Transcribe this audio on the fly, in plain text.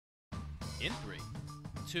In 3,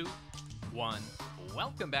 2, 1.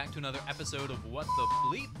 Welcome back to another episode of What the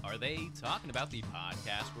Bleep Are They Talking About? The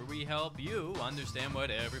podcast where we help you understand what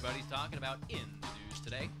everybody's talking about in the news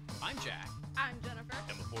today. I'm Jack. I'm Jennifer.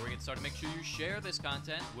 And before we get started, make sure you share this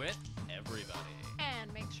content with everybody.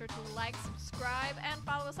 And make sure to like, subscribe, and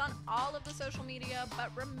follow us on all of the social media.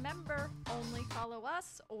 But remember, only follow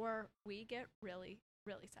us or we get really,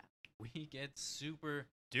 really sad. We get super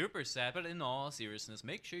duper sad, but in all seriousness,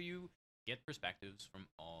 make sure you get perspectives from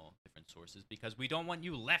all different sources because we don't want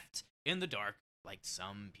you left in the dark like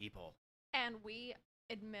some people. And we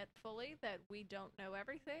admit fully that we don't know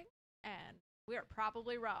everything and we are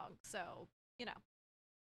probably wrong. So, you know,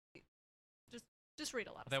 just read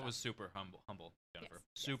a lot of stuff. That was super humble, Jennifer. Yes,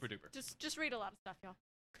 super yes. duper. Just read a lot of stuff, y'all.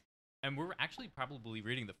 And we're actually probably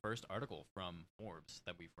reading the first article from Forbes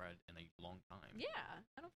that we've read in a long time. Yeah,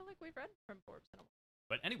 I don't feel like we've read from Forbes in a while.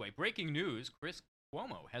 But anyway, breaking news, Chris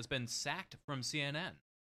Cuomo has been sacked from CNN.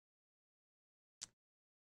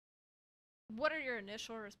 What are your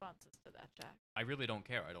initial responses to that, Jack? I really don't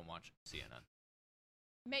care. I don't watch CNN.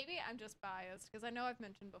 Maybe I'm just biased because I know I've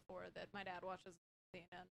mentioned before that my dad watches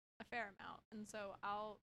CNN a fair amount, and so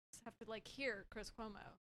I'll just have to hear Chris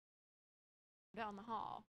Cuomo down the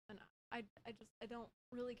hall, and I don't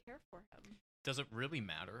really care for him. Does it really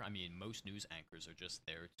matter? I mean, most news anchors are just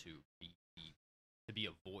there to be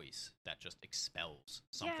a voice that just expels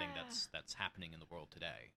something that's happening in the world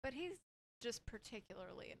today. But he's just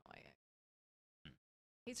particularly annoying.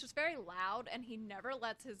 He's just very loud, and he never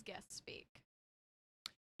lets his guests speak.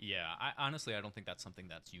 Yeah, I don't think that's something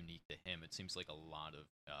that's unique to him. It seems like a lot of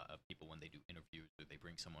people, when they do interviews or they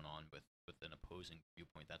bring someone on with an opposing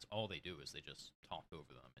viewpoint, that's all they do is they just talk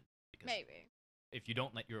over them. And because Maybe. If you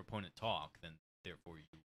don't let your opponent talk, then therefore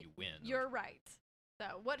you win. You're right.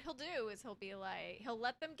 So what he'll do is he'll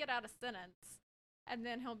let them get out a sentence, and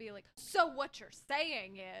then he'll be like, so what you're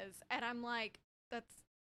saying is, and I'm like,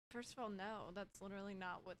 first of all, no, that's literally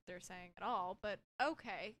not what they're saying at all, but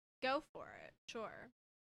okay, go for it, sure.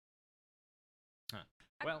 Huh.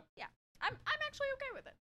 I'm actually okay with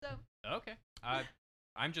it, so. Okay.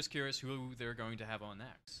 I'm just curious who they're going to have on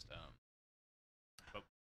next. But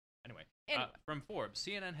anyway. From Forbes,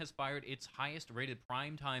 CNN has fired its highest-rated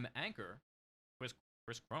primetime anchor,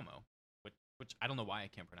 Chris Cuomo, which I don't know why I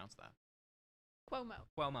can't pronounce that.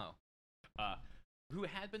 Cuomo. Who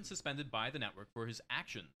had been suspended by the network for his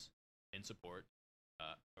actions in support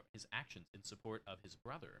of his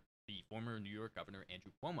brother, the former New York Governor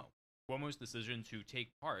Andrew Cuomo. Cuomo's decision to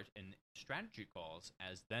take part in strategy calls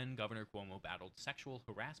as then Governor Cuomo battled sexual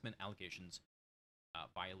harassment allegations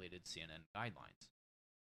violated CNN guidelines.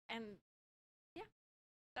 And yeah,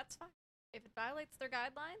 that's fine. If it violates their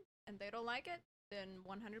guidelines and they don't like it, then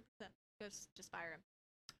 100% just fire him.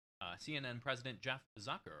 CNN President Jeff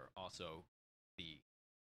Zucker, also the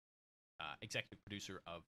executive producer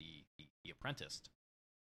of The Apprentice.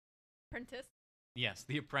 Apprentice? Yes,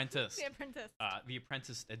 The Apprentice. The Apprentice. The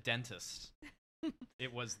Apprentice, a dentist.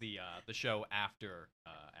 It was the show after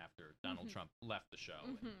Donald Trump left the show.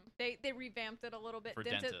 Mm-hmm. They revamped it a little bit. For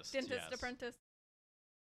dentist, yes. Apprentice.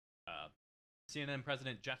 CNN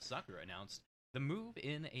President Jeff Zucker announced the move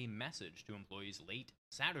in a message to employees late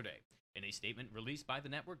Saturday. In a statement released by the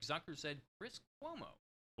network, Zucker said Chris Cuomo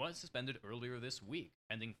was suspended earlier this week,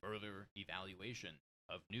 pending further evaluation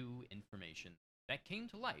of new information that came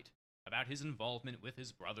to light about his involvement with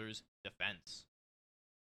his brother's defense.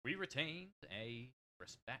 We retained a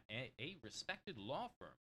respected law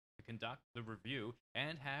firm to conduct the review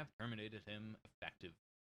and have terminated him effective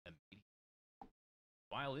immediately.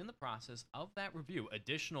 While in the process of that review,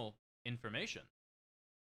 additional information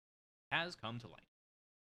has come to light.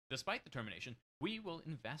 Despite the termination, we will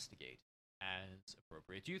investigate as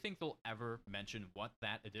appropriate. Do you think they'll ever mention what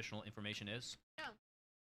that additional information is? No.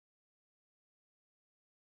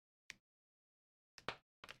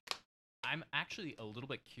 I'm actually a little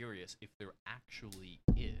bit curious if there actually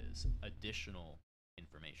is additional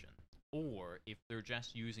information, or if they're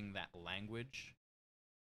just using that language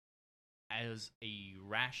as a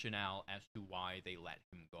rationale as to why they let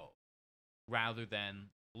him go, rather than,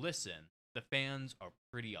 listen, the fans are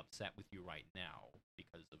pretty upset with you right now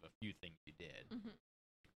because of a few things you did. Mm-hmm.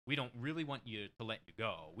 We don't really want you to let you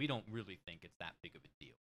go. We don't really think it's that big of a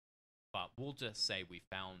deal. But we'll just say we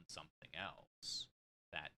found something else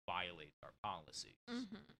that violates our policies.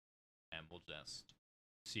 Mm-hmm. And we'll just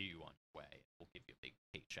see you on your way. We'll give you a big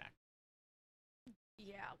paycheck.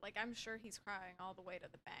 Yeah, I'm sure he's crying all the way to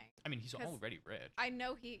the bank. I mean, he's already rich. I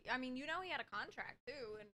know he had a contract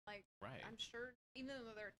too, and right. I'm sure even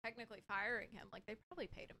though they're technically firing him, they probably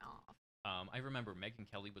paid him off. I remember Megyn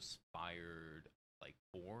Kelly was fired like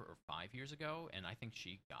 4 or 5 years ago, and I think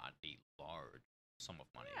she got a large sum of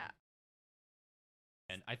money. Yeah.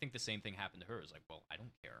 And I think the same thing happened to her. It's like, well, I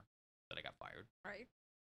don't care that I got fired. Right.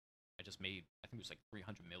 I just made, I think it was like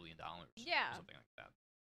 $300 million. Yeah. Or something like that.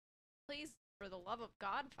 Please, for the love of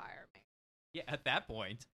God, fire me. Yeah, at that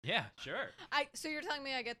point, yeah, sure. So you're telling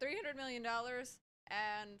me I get $300 million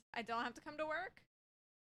and I don't have to come to work?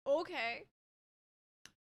 Okay.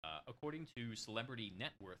 According to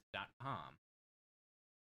CelebrityNetWorth.com,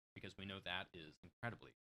 because we know that is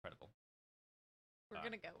incredibly credible, We're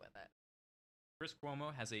going to go with it. Chris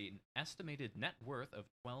Cuomo has an estimated net worth of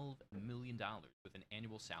 $12 million with an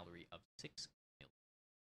annual salary of $6 million.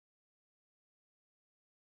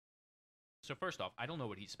 So first off, I don't know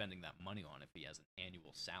what he's spending that money on if he has an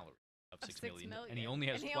annual salary of $6 million, and he only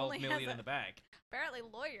has $12 million in the bank. Apparently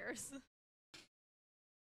lawyers.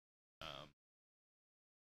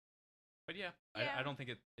 But yeah, I don't think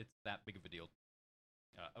it's that big of a deal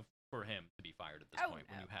for him to be fired at this point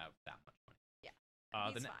when you have that much money. Yeah,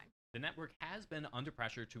 he's fine. The network has been under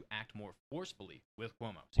pressure to act more forcefully with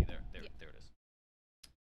Cuomo. See, there it is.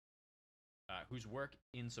 Whose work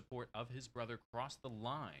in support of his brother crossed the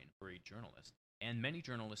line for a journalist, and many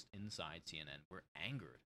journalists inside CNN were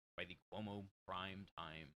angered by the Cuomo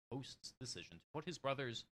primetime host's decision to put his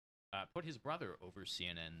brother over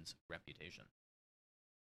CNN's reputation.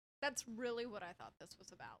 That's really what I thought this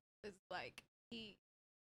was about. Is like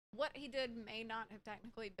what he did may not have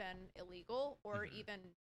technically been illegal or even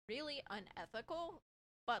really unethical,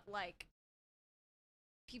 but like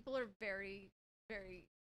people are very, very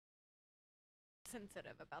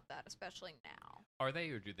sensitive about that, especially now. Are they,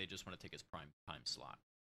 or do they just want to take his prime time slot?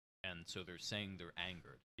 And so they're saying they're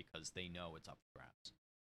angered because they know it's up for grabs.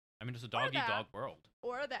 I mean, it's a dog-eat-dog world.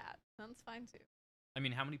 Or that. That's fine, too. I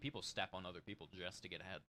mean, how many people step on other people just to get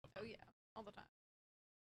ahead of them? Oh, yeah. All the time.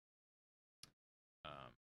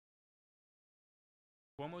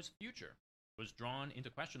 Cuomo's future was drawn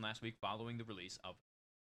into question last week following the release of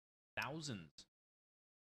thousands.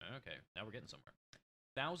 Okay, now we're getting somewhere.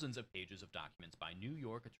 Thousands of pages of documents by New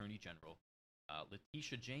York Attorney General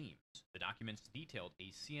Letitia James. The documents detailed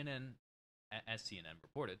as CNN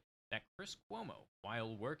reported, that Chris Cuomo,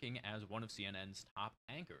 while working as one of CNN's top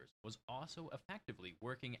anchors, was also effectively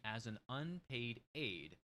working as an unpaid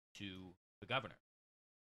aide to the governor,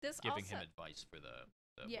 giving him advice for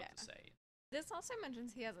what to say. This also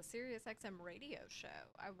mentions he has a SiriusXM radio show.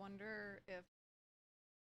 I wonder if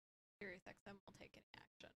SiriusXM will take any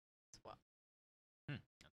action as well.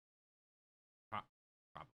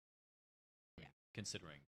 Probably. Yeah.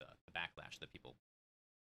 Considering the backlash that people,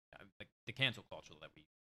 the cancel culture that we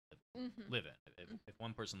live in. If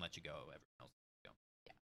one person lets you go, everyone else lets you go.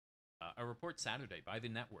 Yeah. A report Saturday by the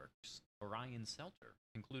network's Orion Selter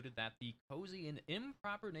concluded that the cozy and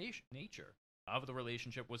improper nature of the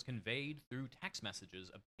relationship was conveyed through text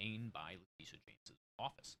messages obtained by Letitia James's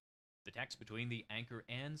office. The text between the anchor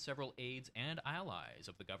and several aides and allies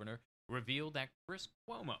of the governor revealed that Chris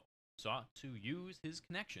Cuomo sought to use his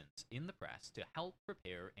connections in the press to help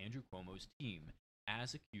prepare Andrew Cuomo's team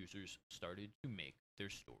as accusers started to make their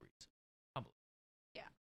stories public. Yeah.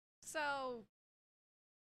 So,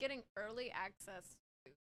 getting early access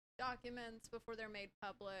to documents before they're made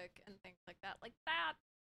public and things like that,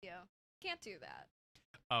 can't do that.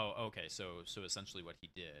 Oh, okay. So essentially what he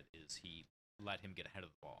did is he let him get ahead of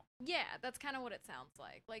the ball. Yeah, that's kind of what it sounds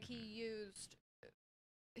like. Like, he used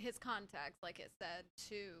his contacts, like it said,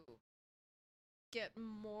 to get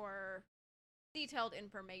more detailed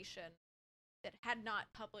information that had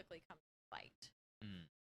not publicly come to light.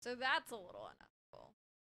 So that's a little unethical,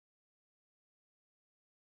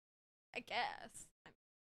 I guess.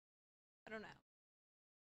 I don't know.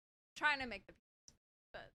 Trying to make the peace,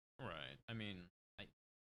 but right. I mean,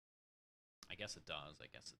 I guess it does.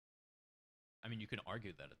 I mean, you can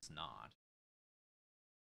argue that it's not.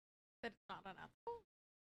 That it's not unethical?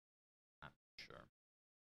 Not sure.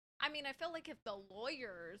 I mean, I feel like if the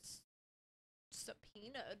lawyers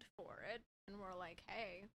subpoenaed for it and were like,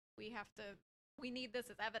 hey, we need this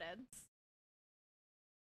as evidence.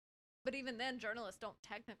 But even then, journalists don't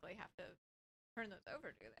technically have to turn those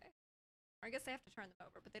over, do they? Or I guess they have to turn them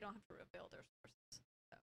over, but they don't have to reveal their sources.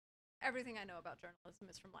 So everything I know about journalism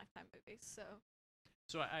is from Lifetime movies,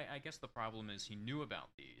 So I guess the problem is he knew about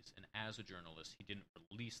these, and as a journalist, he didn't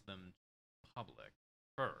release them to the public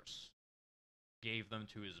first. Gave them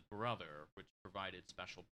to his brother, which provided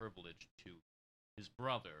special privilege to his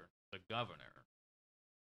brother, the governor,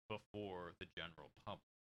 before the general public.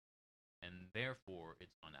 And therefore,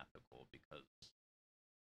 it's unethical because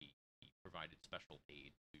he provided special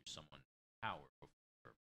aid to someone in power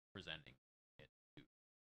before presenting it to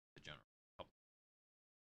the general public.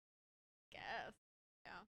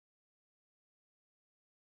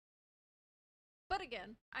 But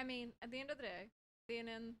again, I mean, at the end of the day,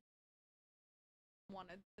 CNN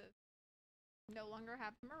wanted to no longer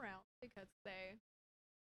have him around because they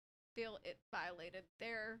feel it violated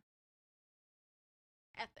their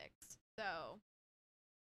ethics. So,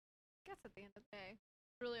 I guess at the end of the day,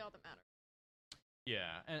 it's really all that matters.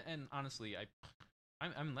 Yeah, and honestly,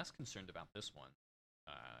 I'm less concerned about this one.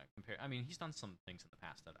 I mean, he's done some things in the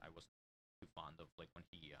past that I wasn't too fond of, like when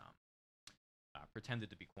he pretended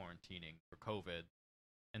to be quarantining for COVID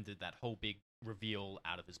and did that whole big reveal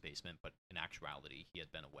out of his basement, but in actuality, he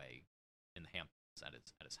had been away in the Hamptons at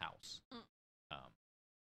his house,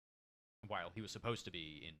 while he was supposed to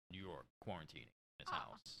be in New York quarantining in his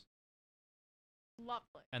house.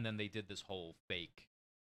 Lovely. And then they did this whole fake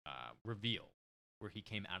reveal where he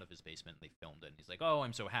came out of his basement and they filmed it. And he's like, "Oh,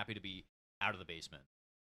 I'm so happy to be out of the basement."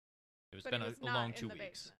 It's been a long 2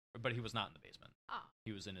 weeks, but he was not in the basement.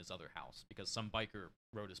 He was in his other house because some biker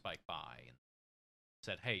rode his bike by and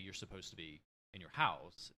said, "Hey, you're supposed to be in your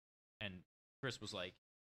house." And Chris was like,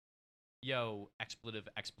 "Yo, expletive,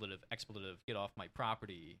 expletive, expletive, get off my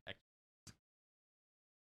property."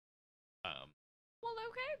 Well,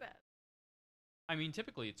 okay then. I mean,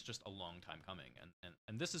 typically it's just a long time coming,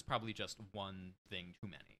 and this is probably just one thing too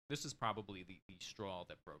many. This is probably the straw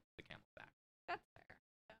that broke the camel's back. That's fair.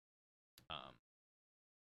 Yeah.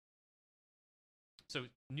 So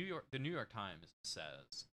the New York Times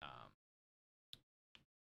says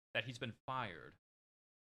that he's been fired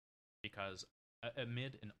because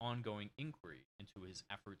amid an ongoing inquiry into his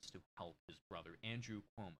efforts to help his brother Andrew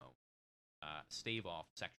Cuomo stave off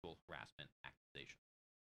sexual harassment accusations.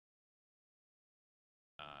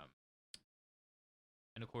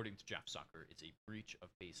 And according to Jeff Zucker, it's a breach of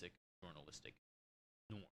basic journalistic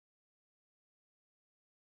norm.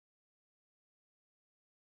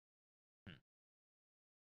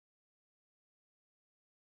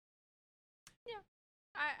 Yeah.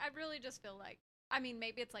 I really just feel like, I mean,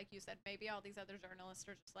 maybe it's like you said, maybe all these other journalists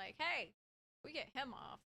are just like, hey, we get him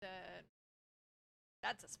off, then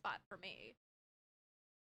that's a spot for me.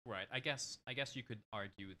 Right. I guess you could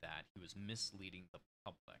argue that he was misleading the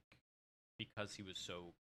public because he was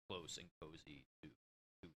so close and cozy to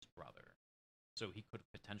his brother. So he could have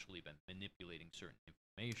potentially been manipulating certain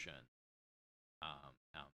information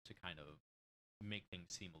to kind of make things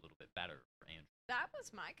seem a little bit better for Andrew. That was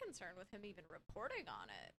my concern with him even reporting on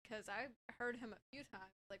it, because I heard him a few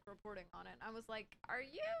times, like, reporting on it, and I was like, are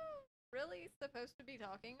you really supposed to be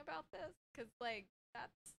talking about this? Because, like,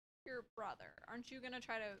 that's your brother. Aren't you going to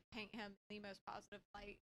try to paint him in the most positive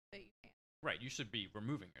light that you can? Right, you should be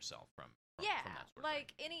removing yourself from that sort of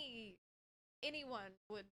like thing. anyone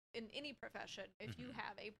would in any profession, if you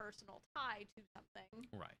have a personal tie to something,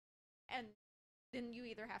 right, and then you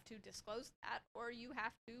either have to disclose that or you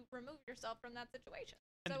have to remove yourself from that situation.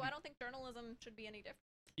 And so I don't think journalism should be any different.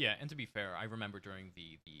 Yeah, and to be fair, I remember during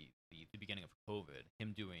the beginning of COVID,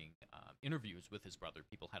 him doing interviews with his brother,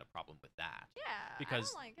 people had a problem with that. Yeah,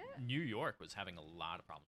 because I don't like it. New York was having a lot of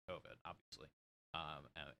problems with COVID, obviously.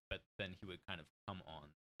 But then he would kind of come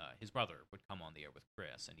on, his brother would come on the air with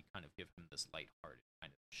Chris, and he'd kind of give him this lighthearted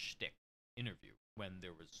kind of shtick interview when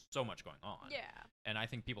there was so much going on. Yeah. And I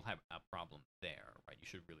think people have a problem there, right? You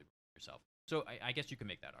should really remove yourself. So I guess you can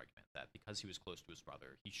make that argument that because he was close to his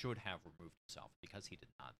brother, he should have removed himself. Because he did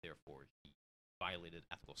not, therefore, he violated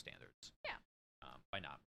ethical standards. Yeah. By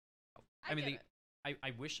not. I mean,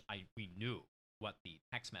 I wish we knew what the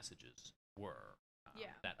text messages were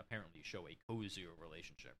that apparently show a cozier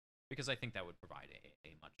relationship, because I think that would provide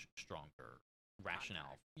a much stronger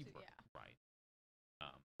rationale. Right.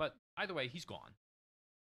 But either way, he's gone.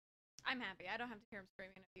 I'm happy. I don't have to hear him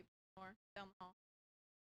screaming at people anymore down the hall.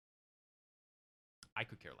 I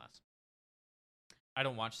could care less. I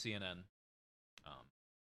don't watch CNN.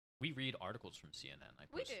 We read articles from CNN.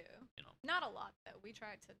 We do. Not a lot though. We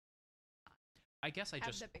try to. I guess have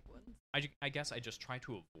the big ones. I guess I just try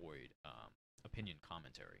to avoid opinion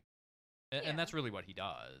commentary, and that's really what he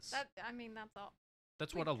does. That's all.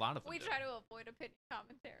 That's what a lot of them do. We try to avoid opinion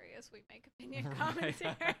commentary as we make opinion commentary.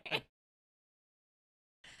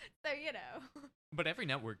 So, But every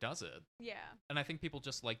network does it. Yeah. And I think people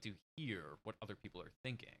just like to hear what other people are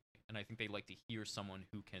thinking. And I think they like to hear someone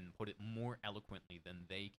who can put it more eloquently than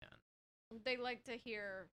they can. They like to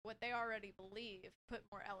hear what they already believe put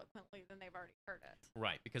more eloquently than they've already heard it.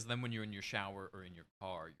 Right, because then when you're in your shower or in your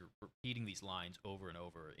car, you're repeating these lines over and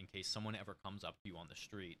over in case someone ever comes up to you on the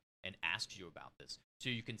street and asks you about this. So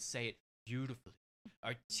you can say it beautifully,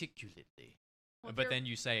 articulately. Well, but then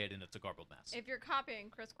you say it and it's a garbled mess. If you're copying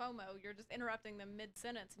Chris Cuomo, you're just interrupting them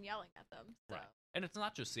mid-sentence and yelling at them. So. Right. And it's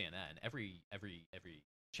not just CNN. Every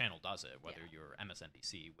channel does it, whether Yeah. you're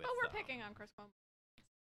MSNBC with. Oh, we're picking on Chris Cuomo.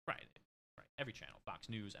 Right. Every channel, Fox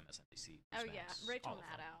News, MSNBC. Oh Newsmax, yeah, Rachel all of them.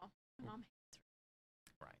 Maddow. My mom hates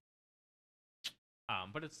her.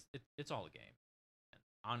 Right. But it's all a game. And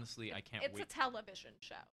honestly, I can't It's wait. a television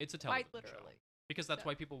show. It's a television Quite show. literally. Because that's So-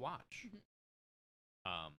 why people watch. Mhm.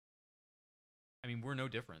 I mean, we're no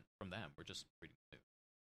different from them. We're just reading the news.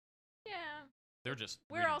 Yeah. They're just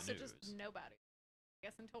We're reading also the just news. nobody. I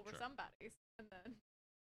guess until we're Sure. somebodies. And then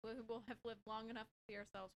we'll have lived long enough to see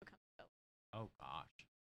ourselves become villains. Oh gosh.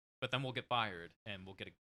 But then we'll get fired and we'll get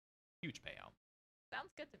a huge payout.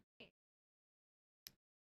 Sounds good to me.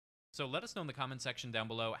 So let us know in the comment section down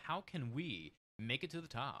below, how can we make it to the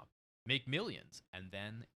top, make millions, and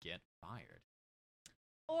then get fired?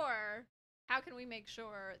 Or how can we make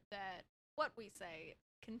sure that what we say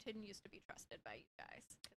continues to be trusted by you guys?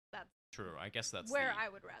 'Cause that's True. I guess that's where the, I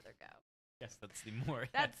would rather go. Yes, that's the more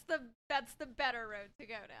That's the better road to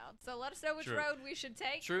go down. So let us know which True. road we should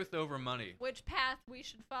take, truth over money. which path we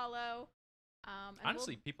should follow. And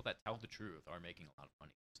Honestly, people that tell the truth are making a lot of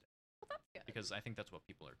money these days, well, that's good. because I think that's what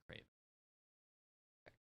people are craving.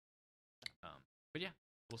 But yeah,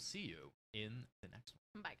 we'll see you in the next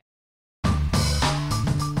one. Bye.